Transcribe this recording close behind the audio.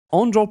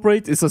On Drop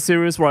Rate is a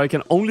series where I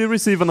can only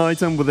receive an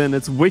item within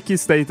its wiki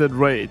stated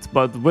rate,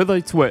 but with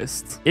a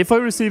twist. If I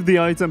receive the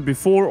item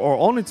before or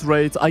on its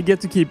rate, I get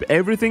to keep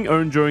everything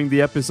earned during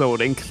the episode,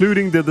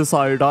 including the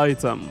desired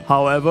item.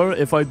 However,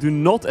 if I do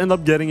not end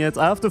up getting it,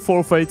 I have to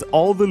forfeit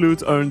all the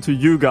loot earned to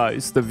you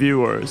guys, the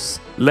viewers.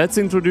 Let's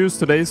introduce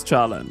today's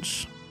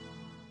challenge.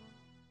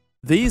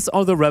 These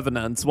are the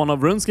Revenants, one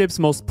of Runescape's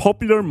most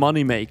popular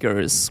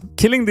moneymakers.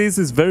 Killing these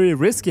is very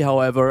risky,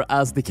 however,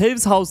 as the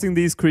caves housing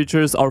these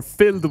creatures are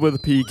filled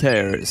with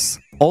PKers.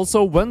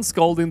 Also, when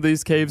scalding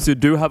these caves, you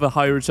do have a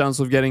higher chance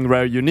of getting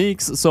rare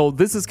uniques, so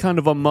this is kind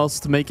of a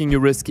must, making you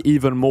risk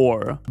even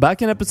more.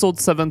 Back in episode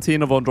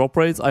 17 of On Drop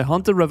Rate, I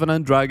hunted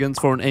Revenant dragons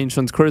for an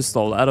ancient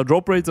crystal at a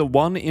drop rate of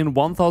 1 in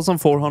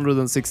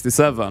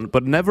 1467,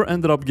 but never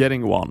ended up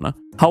getting one.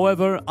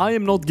 However, I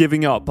am not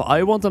giving up.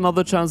 I want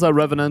another chance at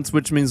Revenants,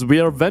 which means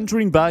we are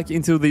venturing back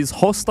into these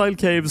hostile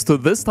caves to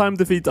this time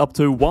defeat up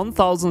to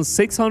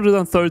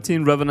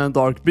 1613 Revenant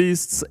Dark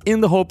Beasts in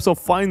the hopes of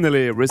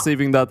finally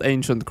receiving that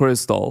ancient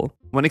crystal.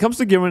 When it comes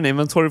to gear and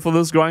inventory for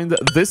this grind,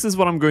 this is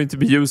what I'm going to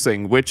be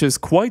using, which is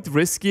quite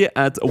risky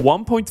at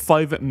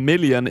 1.5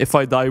 million if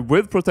I die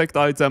with protect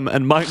item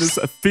and minus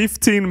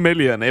 15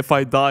 million if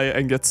I die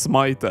and get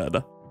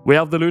smited. We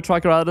have the loot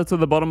tracker added to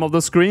the bottom of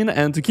the screen,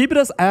 and to keep it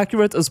as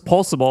accurate as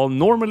possible,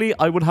 normally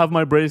I would have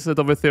my bracelet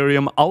of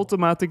Ethereum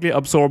automatically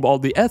absorb all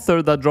the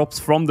ether that drops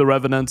from the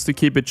Revenants to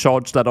keep it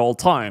charged at all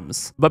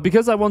times. But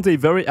because I want a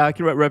very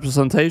accurate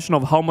representation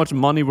of how much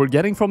money we're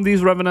getting from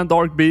these Revenant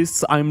Dark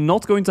Beasts, I'm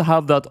not going to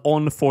have that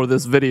on for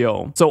this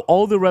video. So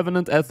all the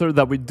Revenant ether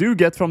that we do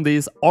get from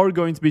these are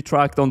going to be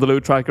tracked on the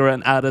loot tracker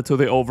and added to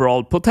the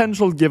overall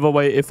potential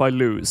giveaway if I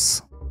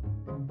lose.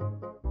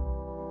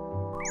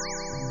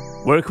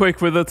 We're quick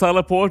with the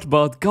teleport,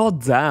 but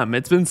goddamn,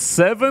 it's been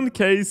 7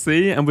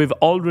 KC and we've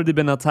already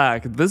been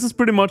attacked. This is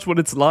pretty much what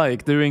it's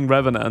like doing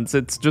Revenants.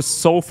 It's just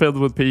so filled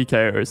with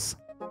PKers.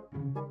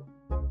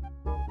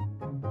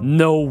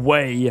 No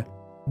way.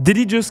 Did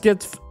he just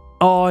get...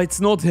 Oh,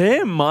 it's not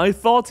him. I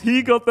thought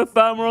he got the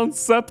Thamron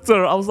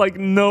Scepter. I was like,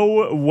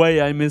 no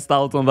way, I missed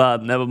out on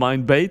that. Never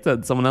mind,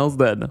 baited. Someone else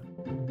did.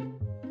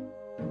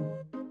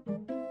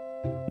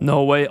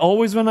 No way.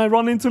 Always when I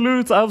run into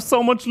loot, I have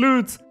so much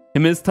loot. He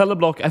missed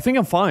teleblock. I think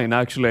I'm fine,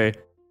 actually.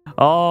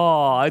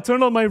 Oh, I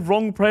turned on my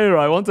wrong prayer.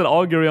 I wanted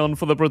Augury on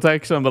for the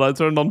protection, but I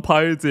turned on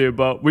Piety,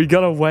 but we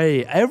got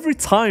away. Every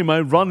time I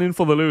run in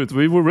for the loot,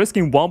 we were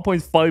risking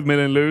 1.5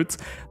 million loot.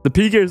 The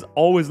PKers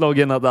always log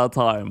in at that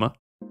time.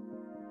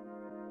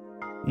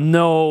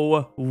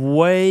 No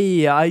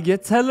way. I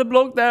get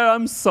teleblocked there.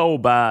 I'm so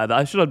bad.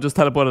 I should have just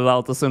teleported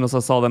out as soon as I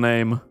saw the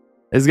name.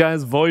 This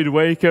guy's Void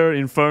Waker,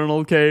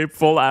 Infernal Cape,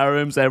 full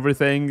Arims,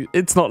 everything.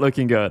 It's not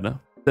looking good.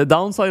 The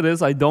downside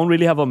is I don't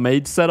really have a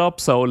mage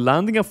setup, so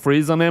landing a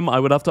freeze on him, I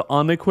would have to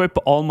unequip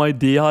all my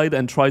D-hide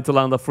and try to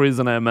land a freeze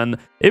on him, and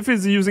if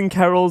he's using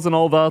carols and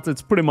all that,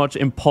 it's pretty much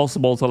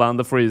impossible to land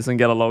the freeze and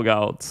get a log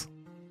out.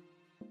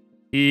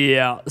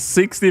 Yeah,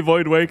 60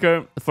 Void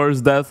Waker,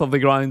 first death of the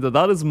grind.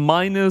 That is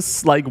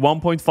minus like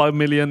 1.5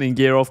 million in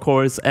gear, of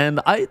course,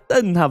 and I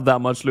didn't have that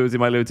much loot in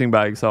my looting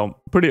bag, so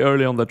pretty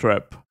early on the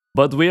trip.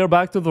 But we are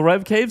back to the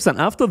Rev Caves,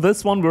 and after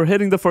this one we're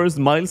hitting the first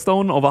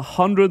milestone of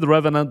 100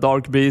 Revenant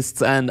Dark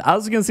Beasts, and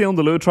as you can see on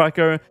the loot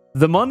tracker,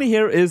 the money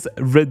here is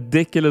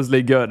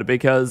ridiculously good,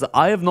 because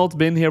I have not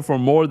been here for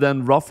more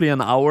than roughly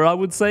an hour, I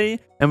would say,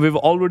 and we've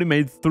already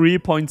made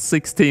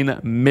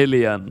 3.16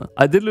 million.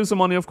 I did lose some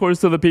money, of course,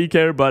 to the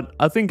PK, but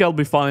I think I'll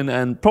be fine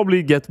and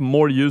probably get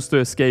more used to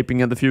escaping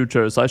in the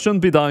future, so I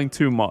shouldn't be dying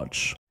too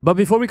much. But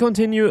before we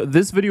continue,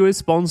 this video is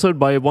sponsored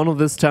by one of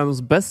this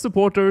channel's best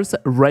supporters,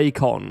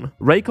 Raycon.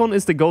 Raycon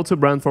is the go-to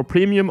brand for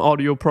premium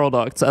audio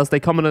products, as they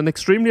come at an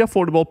extremely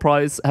affordable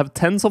price, have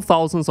tens of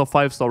thousands of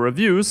 5-star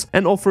reviews,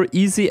 and offer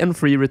easy and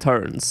free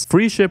returns,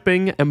 free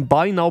shipping, and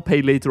buy now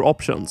pay later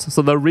options,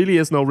 so there really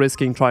is no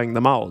risk in trying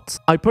them out.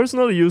 I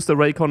personally use the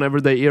Raycon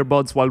everyday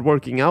earbuds while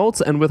working out,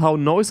 and with how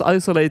noise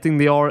isolating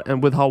they are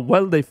and with how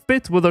well they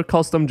fit with their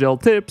custom gel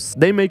tips,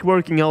 they make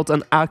working out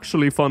an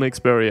actually fun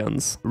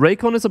experience.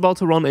 Raycon is about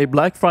to run a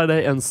Black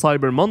Friday and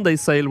Cyber Monday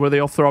sale where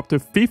they offer up to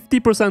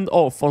 50%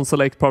 off on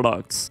select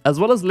products, as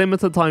well as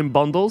limited time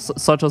bundles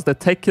such as the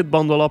Tech Kit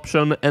bundle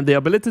option and the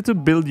ability to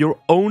build your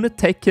own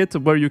tech kit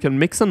where you can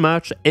mix and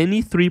match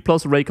any 3+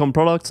 Raycon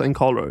products and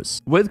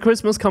colors. With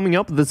Christmas coming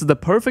up, this is the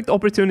perfect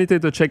opportunity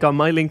to check out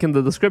my link in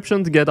the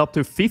description to get up to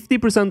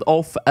 50%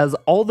 off, as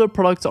all their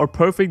products are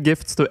perfect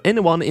gifts to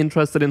anyone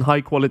interested in high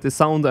quality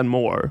sound and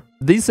more.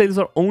 These sales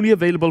are only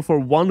available for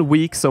 1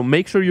 week, so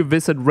make sure you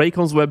visit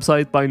Raycon's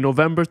website by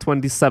November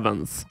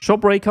 27th.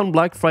 Shop Raycon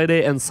Black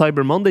Friday and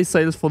Cyber Monday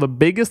sales for the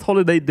biggest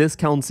holiday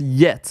discounts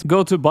yet.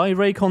 Go to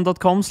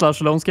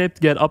buyraycon.com/Alonescape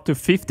to get up to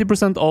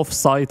 50% off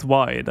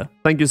site-wide.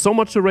 Thank you so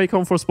much to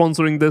Raycon for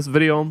sponsoring this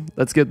video.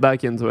 Let's get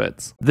back into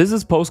it. This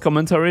is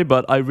post-commentary,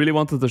 but I really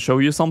wanted to show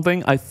you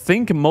something. I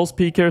think most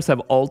PKers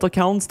have alt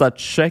accounts that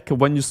check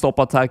when you stop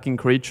attacking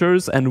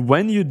creatures, and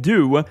when you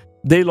do,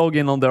 they log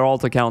in on their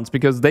alt accounts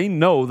because they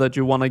know that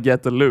you want to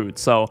get the loot.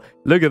 So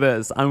look at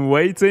this. I'm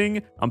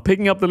waiting. I'm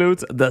picking up the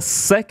loot. The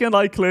second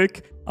I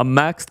click, a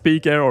maxed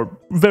PK or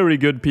very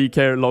good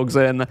PK logs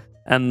in,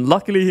 and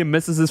luckily he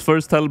misses his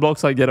first teleblock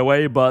so I get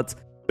away, but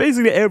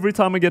basically every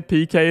time I get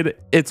PK'd,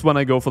 it's when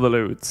I go for the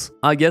loot.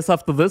 I guess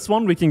after this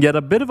one, we can get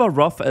a bit of a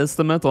rough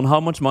estimate on how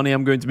much money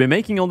I'm going to be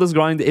making on this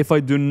grind if I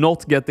do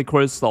not get the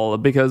crystal,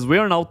 because we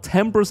are now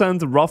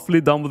 10% roughly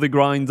done with the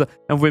grind,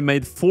 and we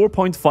made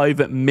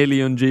 4.5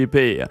 million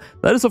GP.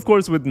 That is of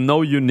course with no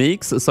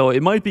uniques, so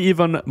it might be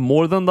even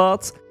more than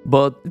that,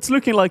 but it's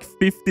looking like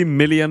 50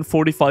 million,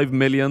 45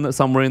 million,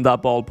 somewhere in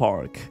that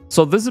ballpark.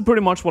 So this is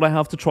pretty much what I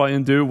have to try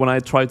and do when I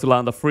try to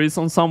land a freeze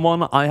on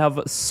someone. I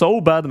have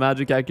so bad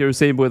magic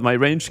accuracy with my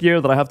range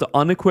gear that I have to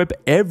unequip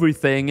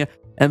everything,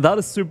 and that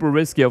is super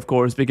risky of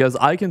course, because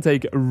I can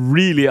take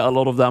really a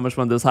lot of damage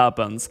when this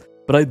happens.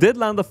 But I did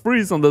land a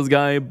freeze on this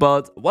guy,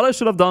 but what I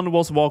should have done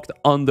was walked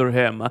under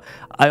him.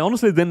 I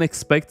honestly didn't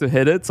expect to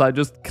hit it, so I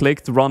just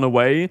clicked run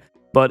away,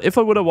 but if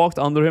I would have walked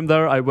under him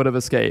there, I would have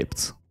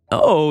escaped.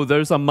 Oh,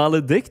 there's a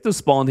Maledictus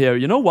spawn here.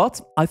 You know what?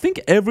 I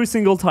think every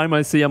single time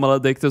I see a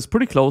Maledictus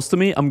pretty close to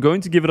me, I'm going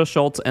to give it a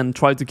shot and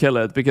try to kill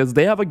it, because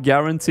they have a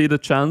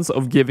guaranteed chance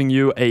of giving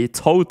you a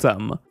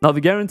totem. Now,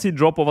 the guaranteed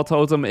drop of a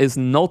totem is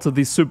not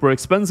the super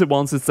expensive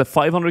ones, it's the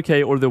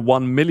 500k or the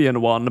 1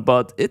 million one,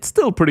 but it's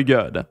still pretty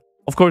good.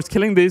 Of course,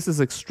 killing this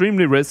is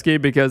extremely risky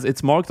because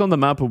it's marked on the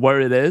map where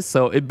it is,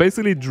 so it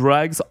basically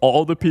drags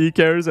all the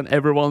PKers and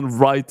everyone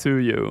right to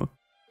you.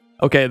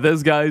 Okay,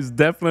 this guy is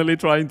definitely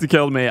trying to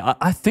kill me.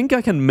 I think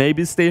I can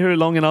maybe stay here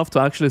long enough to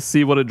actually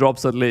see what it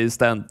drops at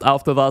least, and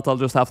after that I'll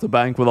just have to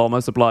bank with all my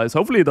supplies.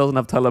 Hopefully it doesn't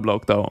have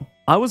teleblock though.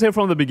 I was here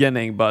from the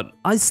beginning, but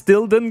I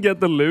still didn't get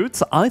the loot.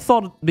 I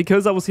thought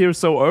because I was here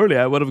so early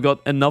I would have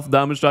got enough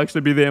damage to actually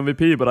be the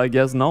MVP, but I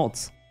guess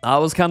not. I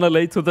was kind of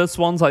late to this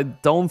one, so I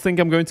don't think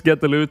I'm going to get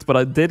the loot, but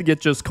I did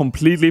get just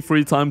completely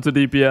free time to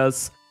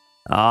DPS.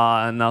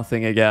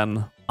 Nothing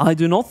again. I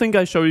do not think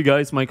I show you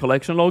guys my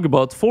collection log,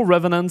 but for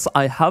Revenants,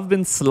 I have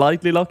been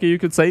slightly lucky, you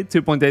could say.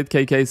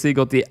 2.8k KC,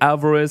 got the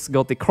Avarice,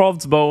 got the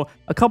Craftsbow,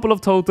 a couple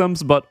of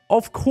totems, but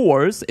of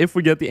course, if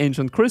we get the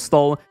Ancient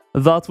Crystal,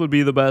 that would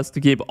be the best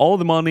to keep all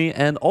the money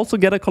and also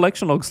get a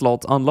collection log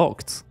slot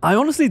unlocked. I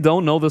honestly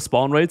don't know the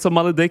spawn rates of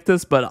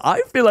Maledictus, but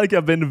I feel like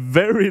I've been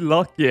very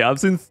lucky. I've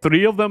seen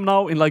 3 of them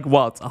now in like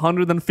what,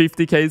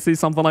 150 KC,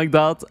 something like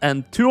that,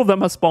 and 2 of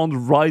them have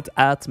spawned right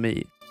at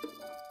me.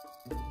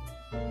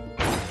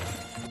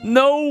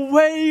 No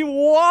way,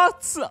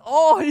 what?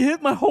 Oh, he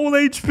hit my whole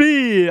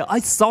HP. I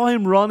saw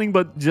him running,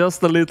 but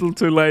just a little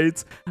too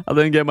late. I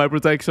didn't get my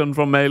protection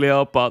from melee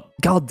up, but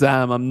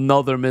goddamn,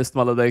 another missed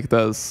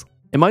Maledictus.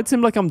 It might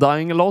seem like I'm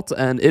dying a lot,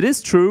 and it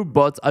is true,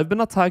 but I've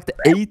been attacked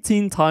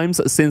 18 times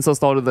since I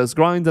started this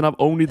grind, and I've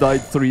only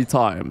died 3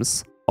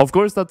 times. Of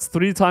course, that's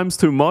 3 times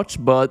too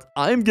much, but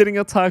I'm getting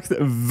attacked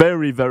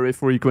very, very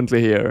frequently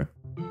here.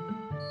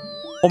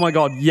 Oh my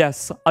god,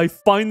 yes, I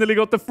finally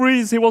got the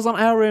freeze. He was on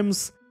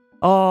Arims.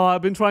 Oh,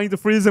 I've been trying to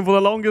freeze him for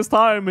the longest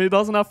time. He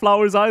doesn't have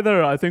flowers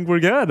either. I think we're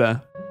good.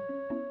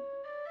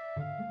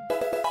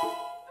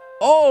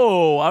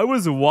 Oh, I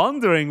was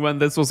wondering when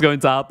this was going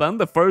to happen.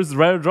 The first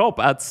rare drop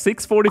at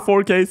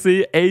 644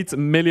 KC, 8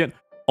 million.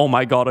 Oh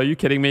my god, are you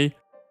kidding me?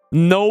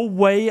 No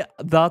way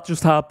that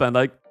just happened.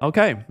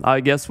 Okay,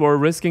 I guess we're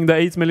risking the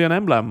 8 million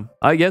emblem.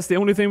 I guess the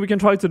only thing we can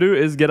try to do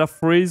is get a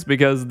freeze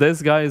because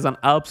this guy is an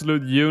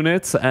absolute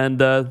unit,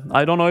 and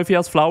I don't know if he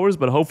has flowers,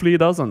 but hopefully he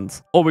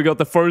doesn't. Oh, we got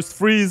the first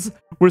freeze.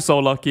 We're so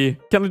lucky.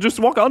 Can I just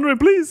walk under him,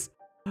 please?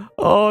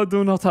 Oh,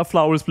 do not have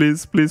flowers,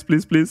 please. Please,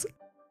 please, please.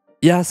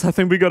 Yes, I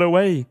think we got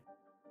away.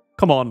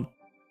 Come on.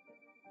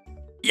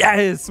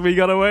 Yes, we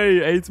got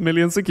away. 8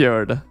 million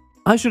secured.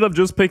 I should have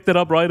just picked it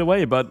up right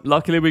away, but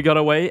luckily we got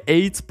away.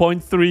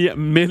 8.3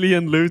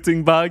 million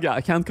looting bag.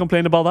 I can't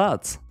complain about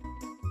that.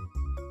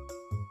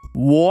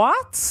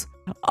 What?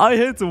 I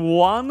hit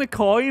 1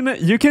 coin.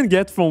 You can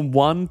get from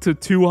 1 to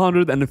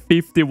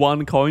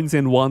 251 coins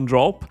in 1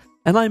 drop.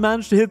 And I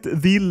managed to hit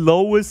the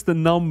lowest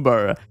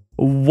number.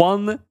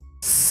 1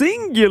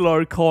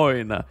 singular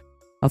coin.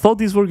 I thought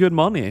these were good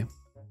money.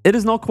 It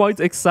is not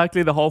quite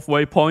exactly the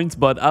halfway point,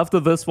 but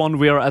after this one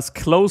we are as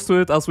close to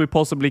it as we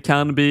possibly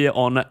can be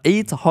on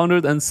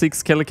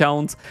 806 kill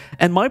count,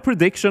 and my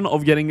prediction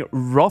of getting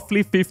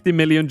roughly 50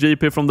 million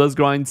GP from this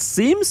grind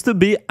seems to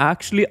be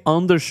actually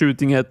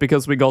undershooting it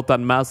because we got that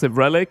massive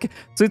relic,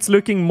 so it's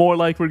looking more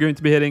like we're going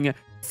to be hitting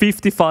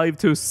 55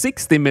 to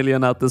 60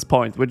 million at this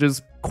point, which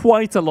is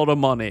quite a lot of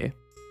money.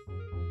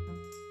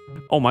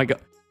 Oh my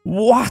god.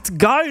 What?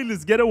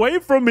 Guys, get away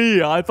from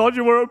me! I thought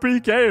you were a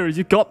PKer.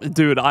 You got me,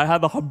 dude. I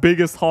had the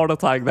biggest heart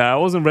attack there. I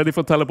wasn't ready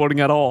for teleporting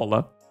at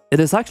all. It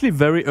is actually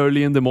very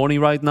early in the morning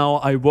right now.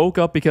 I woke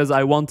up because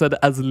I wanted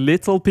as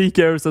little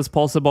PKers as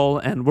possible,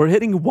 and we're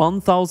hitting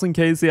 1000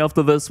 KC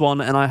after this one,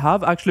 and I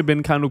have actually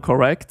been kind of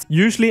correct.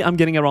 Usually I'm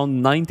getting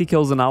around 90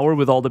 kills an hour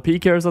with all the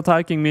PKers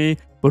attacking me,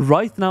 but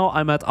right now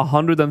I'm at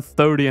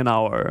 130 an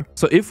hour.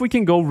 So if we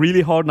can go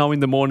really hard now in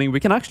the morning, we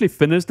can actually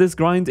finish this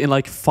grind in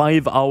like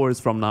 5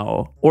 hours from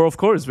now. Or of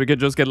course, we could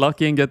just get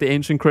lucky and get the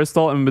Ancient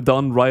Crystal and be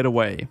done right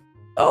away.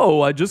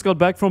 Oh, I just got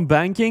back from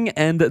banking,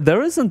 and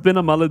there hasn't been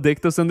a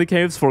Maledictus in the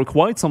caves for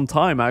quite some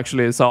time,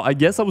 actually, so I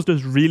guess I was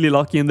just really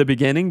lucky in the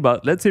beginning,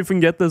 but let's see if we can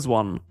get this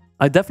one.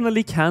 I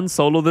definitely can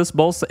solo this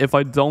boss if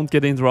I don't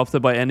get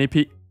interrupted by any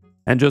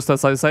And just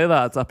as I say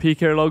that, a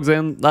PK logs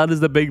in. That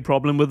is the big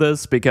problem with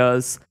this,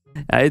 because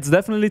it's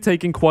definitely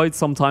taking quite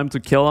some time to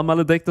kill a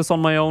Maledictus on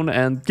my own,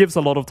 and gives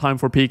a lot of time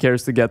for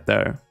PKers to get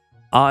there.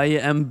 I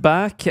am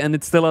back, and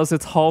it still has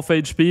its half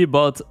HP,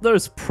 but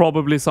there's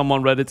probably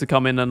someone ready to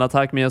come in and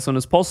attack me as soon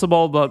as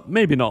possible, but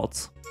maybe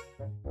not.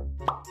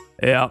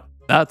 Yeah,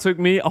 that took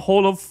me a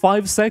whole of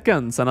 5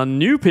 seconds, and a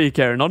new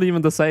PK, not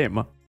even the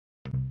same.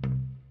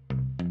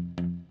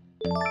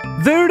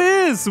 There it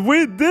is!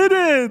 We did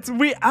it!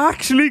 We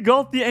actually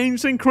got the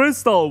Ancient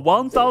Crystal!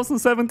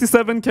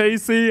 1077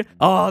 KC.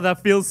 Oh,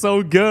 that feels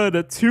so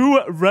good.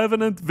 2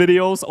 Revenant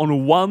videos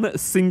on one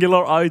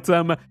singular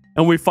item.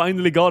 And we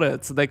finally got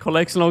it. The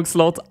collection log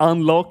slot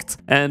unlocked.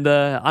 And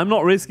I'm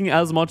not risking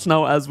as much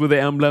now as with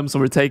the emblem, so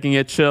we're taking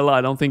it chill.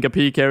 I don't think a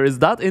PK is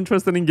that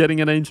interested in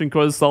getting an Ancient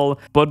Crystal,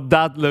 but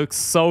that looks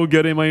so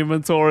good in my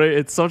inventory.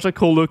 It's such a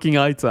cool looking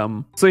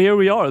item. So here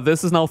we are.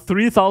 This is now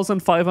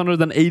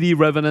 3,580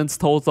 Revenants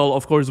total.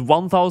 Of course,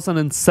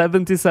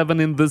 1,077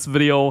 in this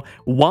video.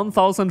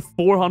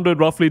 1,400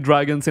 roughly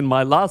dragons in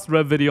my last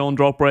Rev video on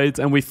drop rate.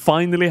 And we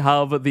finally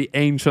have the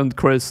Ancient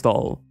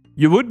Crystal.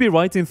 You would be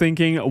right in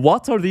thinking,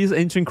 what are these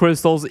Ancient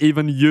Crystals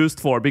even used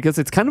for? Because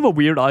it's kind of a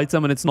weird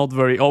item and it's not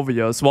very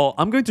obvious. Well,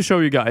 I'm going to show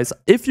you guys.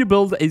 If you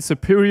build a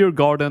superior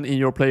garden in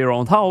your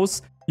player-owned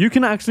house, you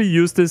can actually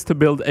use this to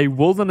build a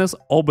wilderness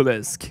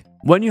obelisk.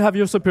 When you have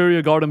your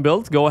superior garden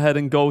built, go ahead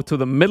and go to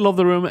the middle of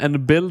the room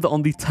and build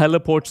on the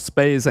teleport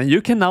space. And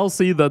you can now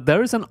see that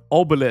there is an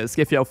obelisk.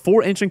 If you have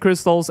 4 Ancient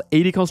Crystals,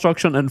 80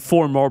 construction, and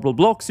 4 marble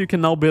blocks, you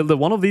can now build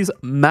one of these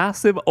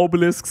massive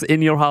obelisks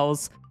in your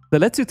house that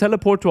lets you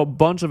teleport to a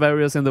bunch of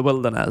areas in the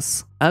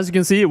wilderness. As you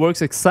can see, it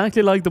works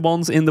exactly like the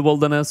ones in the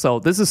wilderness, so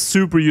this is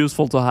super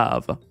useful to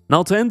have.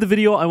 Now, to end the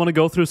video, I want to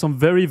go through some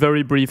very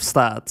brief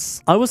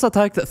stats. I was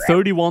attacked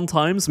 31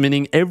 times,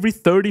 meaning every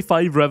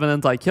 35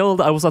 Revenant I killed,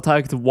 I was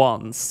attacked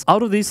once.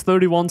 Out of these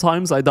 31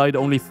 times, I died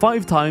only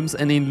 5 times,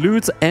 and in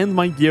loot and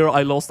my gear,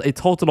 I lost a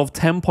total of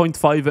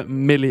 10.5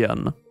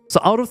 million. So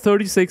out of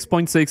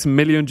 36.6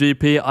 million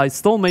GP, I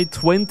still made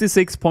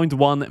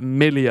 26.1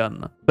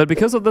 million. But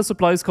because of the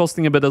supplies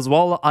costing a bit as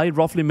well, I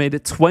roughly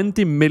made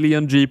 20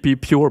 million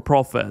GP pure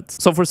profit.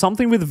 So for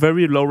something with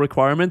very low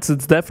requirements,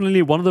 it's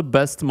definitely one of the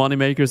best money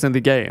makers in the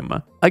game.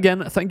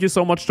 Again, thank you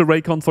so much to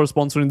Raycon for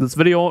sponsoring this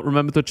video.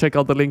 Remember to check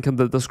out the link in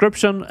the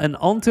description. And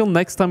until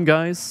next time,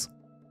 guys,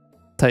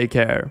 take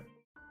care.